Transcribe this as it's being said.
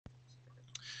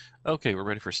Okay, we're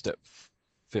ready for step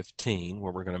 15,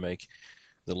 where we're going to make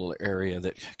the little area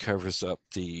that covers up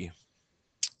the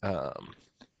um,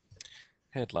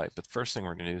 headlight. But the first thing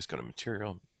we're going to do is go to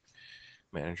Material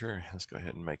Manager. Let's go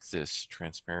ahead and make this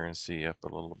transparency up a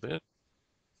little bit.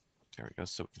 There we go,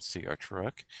 so we can see our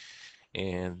truck.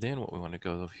 And then what we want to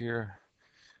go here,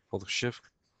 hold the Shift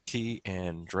key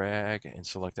and drag and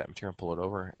select that material, pull it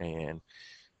over, and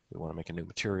we want to make a new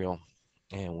material.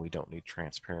 And we don't need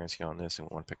transparency on this, and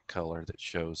we want to pick a color that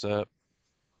shows up.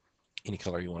 Any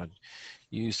color you want to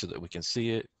use so that we can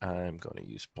see it. I'm going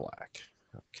to use black.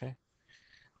 Okay,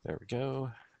 there we go,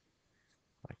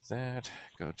 like that.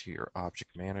 Go to your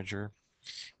object manager.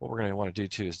 What we're going to want to do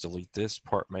too is delete this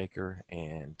part maker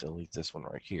and delete this one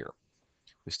right here.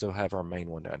 We still have our main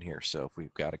one down here, so if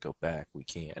we've got to go back, we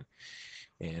can.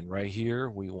 And right here,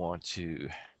 we want to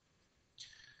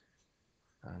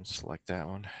select that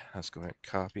one. Let's go ahead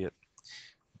and copy it,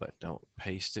 but don't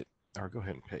paste it, or go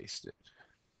ahead and paste it.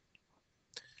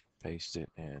 Paste it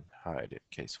and hide it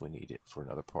in case we need it for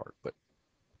another part, but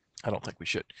I don't think we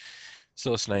should. So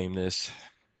let's name this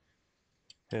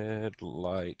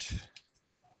headlight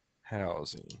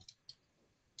housing.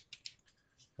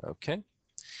 Okay.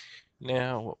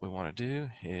 Now what we want to do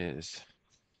is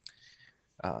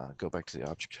go back to the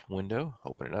object window,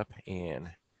 open it up, and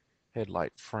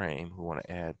headlight frame, we want to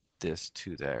add this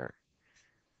to there,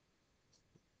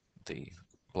 the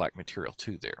black material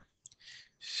to there,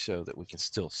 so that we can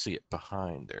still see it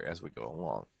behind there as we go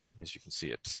along. As you can see,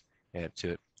 it's added to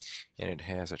it, and it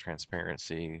has a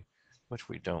transparency, which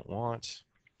we don't want.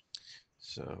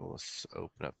 So let's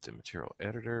open up the material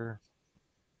editor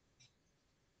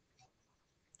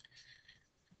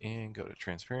and go to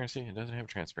transparency. It doesn't have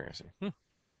transparency.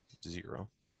 0.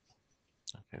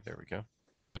 Okay, there we go.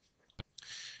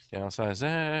 Downsize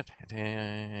that,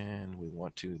 and we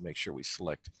want to make sure we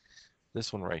select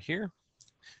this one right here.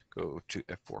 Go to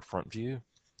F4 front view,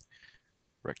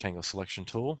 rectangle selection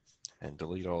tool, and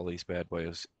delete all these bad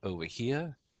boys over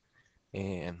here.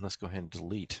 And let's go ahead and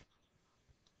delete.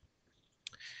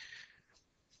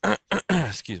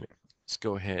 Excuse me. Let's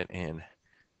go ahead and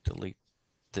delete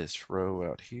this row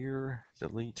out here.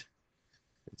 Delete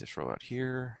this row out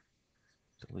here.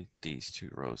 Delete these 2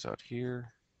 rows out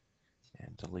here.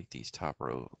 And delete these top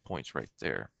row points right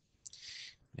there.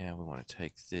 Now we want to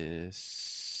take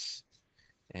this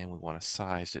and we want to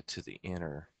size it to the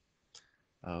inner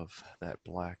of that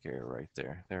black area right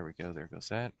there. There we go. There goes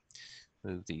that.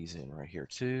 Move these in right here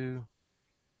too,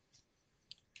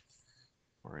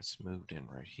 where it's moved in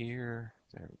right here.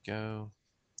 There we go.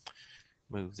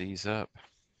 Move these up.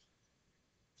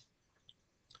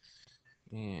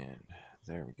 And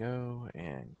there we go.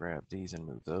 And grab these and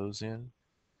move those in.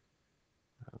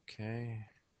 Okay.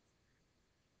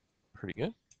 Pretty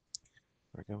good.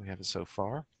 There we go. We have it so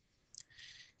far.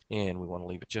 And we want to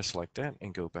leave it just like that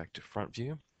and go back to front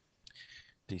view.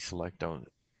 Deselect,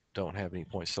 don't have any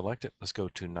points selected. Let's go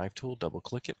to knife tool, double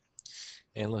click it.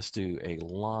 And let's do a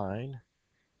line.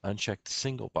 Uncheck the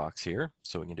single box here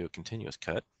so we can do a continuous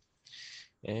cut.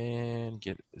 And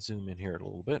zoom in here a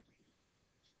little bit.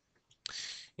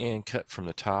 And cut from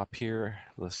the top here.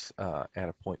 Let's add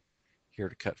a point here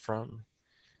to cut from.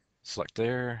 Select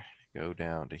there, go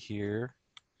down to here,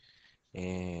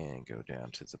 and go down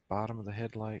to the bottom of the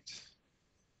headlight.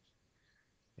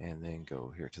 And then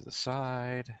go here to the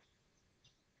side.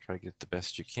 Try to get the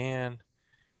best you can.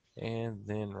 And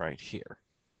then right here.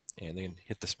 And then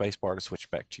hit the space bar to switch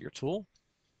back to your tool.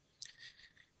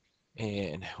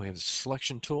 And we have the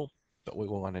selection tool. But what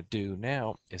we want to do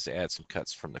now is add some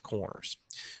cuts from the corners.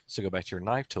 So go back to your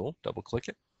knife tool, double click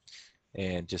it,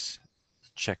 and just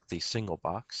check the single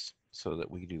box so that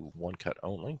we do one cut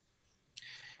only.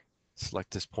 Select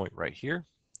this point right here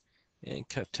and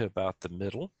cut to about the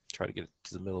middle. Try to get it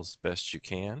to the middle as best you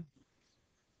can.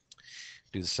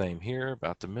 Do the same here,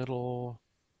 about the middle,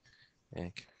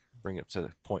 and bring it up to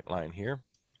the point line here.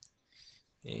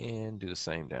 And do the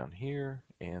same down here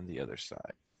and the other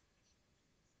side.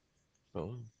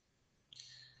 Boom,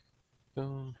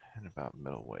 boom, and about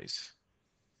middle ways.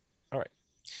 All right,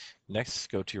 next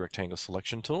go to your rectangle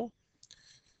selection tool.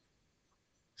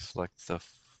 Select the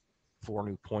 4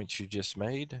 new points you just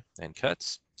made and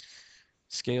cuts.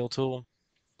 Scale tool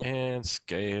and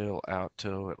scale out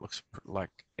till it looks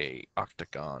like a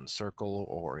octagon circle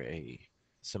or a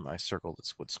semicircle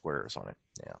that's with squares on it.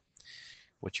 Now,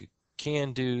 what you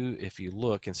can do if you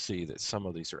look and see that some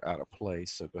of these are out of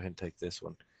place, so go ahead and take this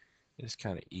one, just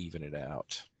kind of even it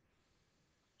out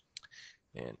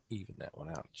and even that one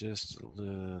out just a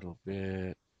little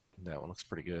bit. That one looks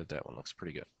pretty good. That one looks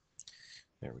pretty good.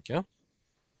 There we go.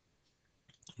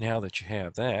 Now that you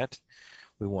have that,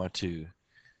 we want to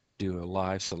do a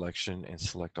live selection and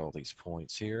select all these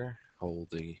points here. Hold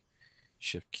the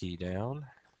shift key down,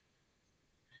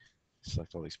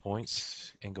 select all these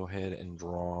points, and go ahead and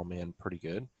draw them in pretty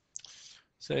good.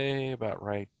 Say about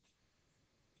right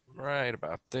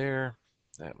about there.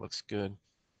 That looks good.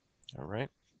 All right.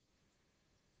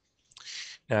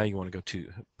 Now you want to go to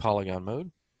polygon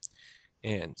mode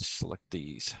and select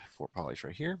these 4 polys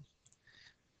right here.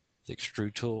 The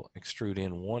extrude tool, extrude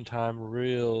in one time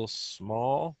real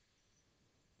small.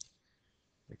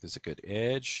 Make this a good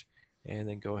edge, and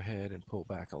then go ahead and pull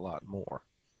back a lot more.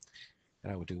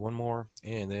 And I would do one more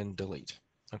and then delete.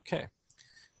 Okay,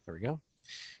 there we go.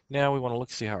 Now we want to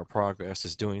look see how our progress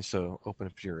is doing. So open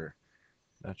up your,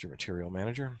 not your material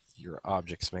manager, your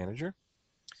objects manager,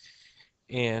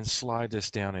 and slide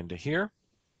this down into here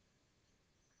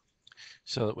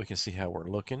so that we can see how we're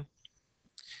looking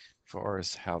as far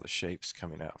as how the shape's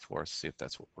coming out for us, see if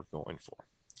that's what we're going for.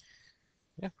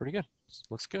 Yeah, pretty good.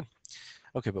 Looks good.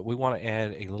 Okay, but we want to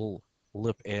add a little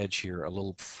lip edge here, a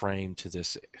little frame to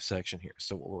this section here.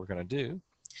 So what we're going to do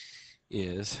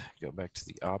is go back to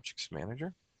the Objects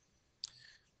Manager.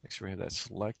 Make sure we have that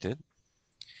selected.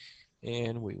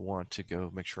 And we want to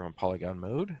go make sure we're on polygon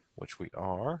mode, which we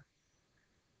are.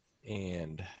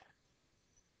 And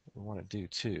what we want to do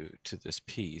too to this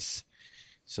piece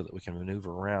so that we can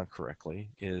maneuver around correctly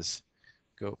is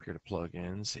go up here to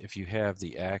plugins. If you have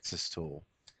the axis tool,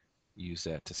 use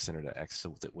that to center the axis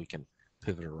so that we can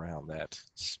pivot around that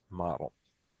model.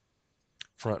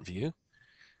 Front view,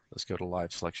 let's go to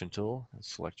live selection tool and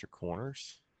select your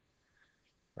corners.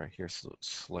 Right here, so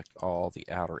select all the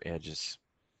outer edges.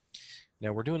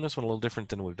 Now we're doing this one a little different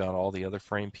than we've done all the other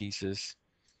frame pieces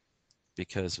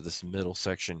because of this middle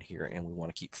section here, and we want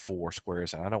to keep 4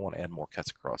 squares, and I don't want to add more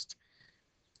cuts across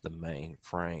the main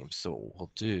frame. So what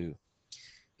we'll do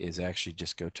is actually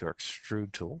just go to our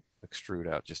extrude tool,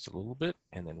 extrude out just a little bit,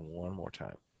 and then one more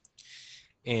time.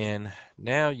 And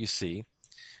now you see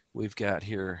we've got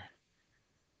here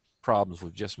problems.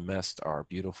 We've just messed our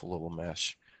beautiful little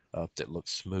mesh up that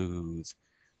looks smooth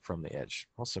from the edge.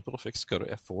 Well, simple to fix. Go to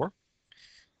F4,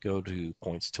 go to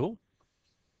Points tool,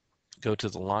 go to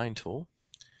the Line tool,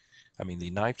 the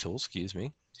Knife tool, excuse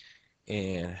me,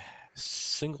 and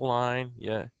single line,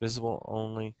 yeah, visible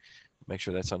only. Make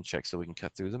sure that's unchecked so we can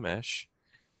cut through the mesh.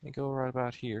 And go right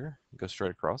about here, go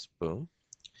straight across, boom,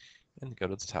 and go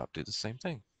to the top, do the same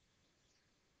thing.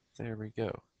 There we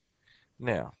go.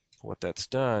 Now, what that's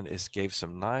done is gave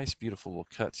some nice, beautiful little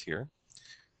cuts here,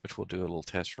 which we'll do a little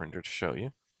test render to show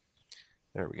you.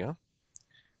 There we go.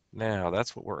 Now,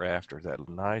 that's what we're after, that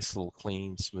nice little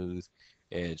clean, smooth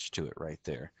edge to it right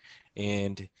there.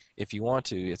 And if you want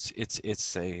to,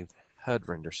 it's a HUD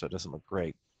render, so it doesn't look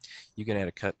great. You can add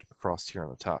a cut across here on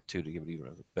the top too to give it even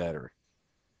a better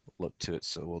look to it,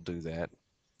 so we'll do that.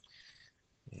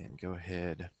 And go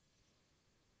ahead.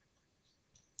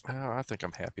 Oh, I think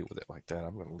I'm happy with it like that.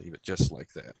 I'm going to leave it just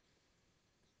like that.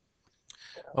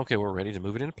 Okay, we're ready to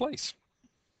move it into place.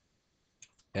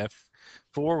 F4,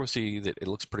 we'll see that it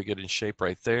looks pretty good in shape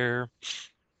right there.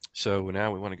 So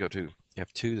now we want to go to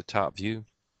F2, the top view,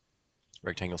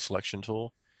 rectangle selection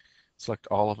tool. Select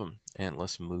all of them, and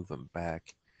let's move them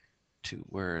back to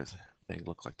where they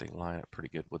look like they line up pretty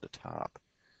good with the top.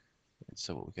 And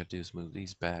so what we got to do is move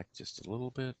these back just a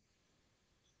little bit.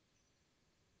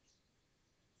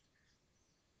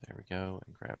 There we go,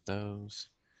 and grab those.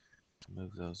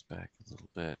 Move those back a little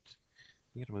bit.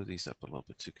 You got to move these up a little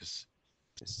bit too because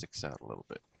it sticks out a little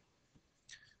bit.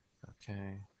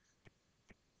 Okay.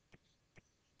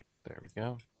 There we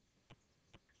go.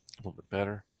 A little bit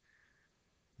better.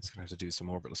 It's going to have to do some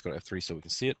more, but let's go to F3 so we can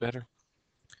see it better.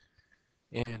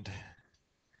 And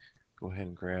go ahead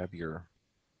and grab your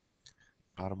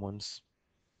bottom ones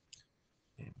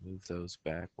and move those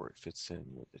back where it fits in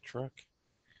with the truck.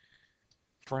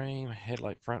 Frame,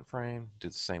 headlight front frame, do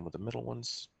the same with the middle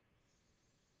ones.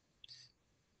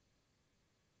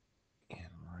 And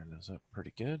line those up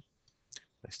pretty good.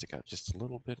 They stick out just a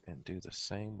little bit, and do the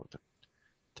same with the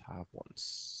top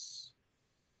ones.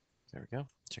 There we go.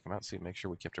 Check them out, see, make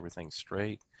sure we kept everything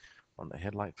straight on the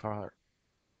headlight part.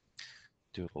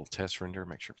 Do a little test render,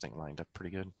 make sure everything lined up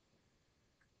pretty good.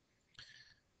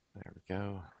 There we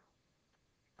go.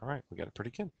 All right, we got it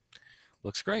pretty good.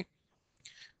 Looks great.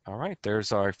 All right,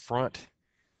 there's our front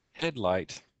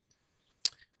headlight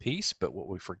piece, but what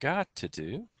we forgot to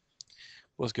do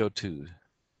was go to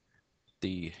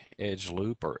the edge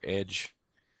loop or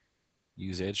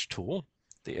use edge tool,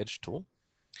 the edge tool,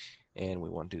 and we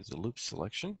want to do the loop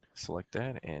selection. Select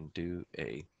that and do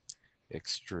a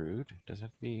extrude. Doesn't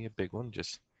have to be a big one,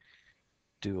 just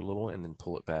do a little and then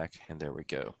pull it back, and there we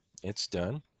go. It's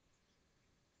done.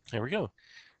 There we go.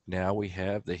 Now we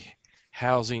have the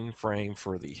housing frame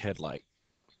for the headlight.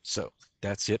 So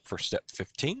that's it for step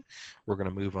 15. We're going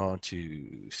to move on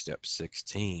to step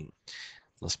 16.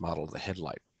 Let's model the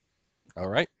headlight. All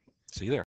right, see you there.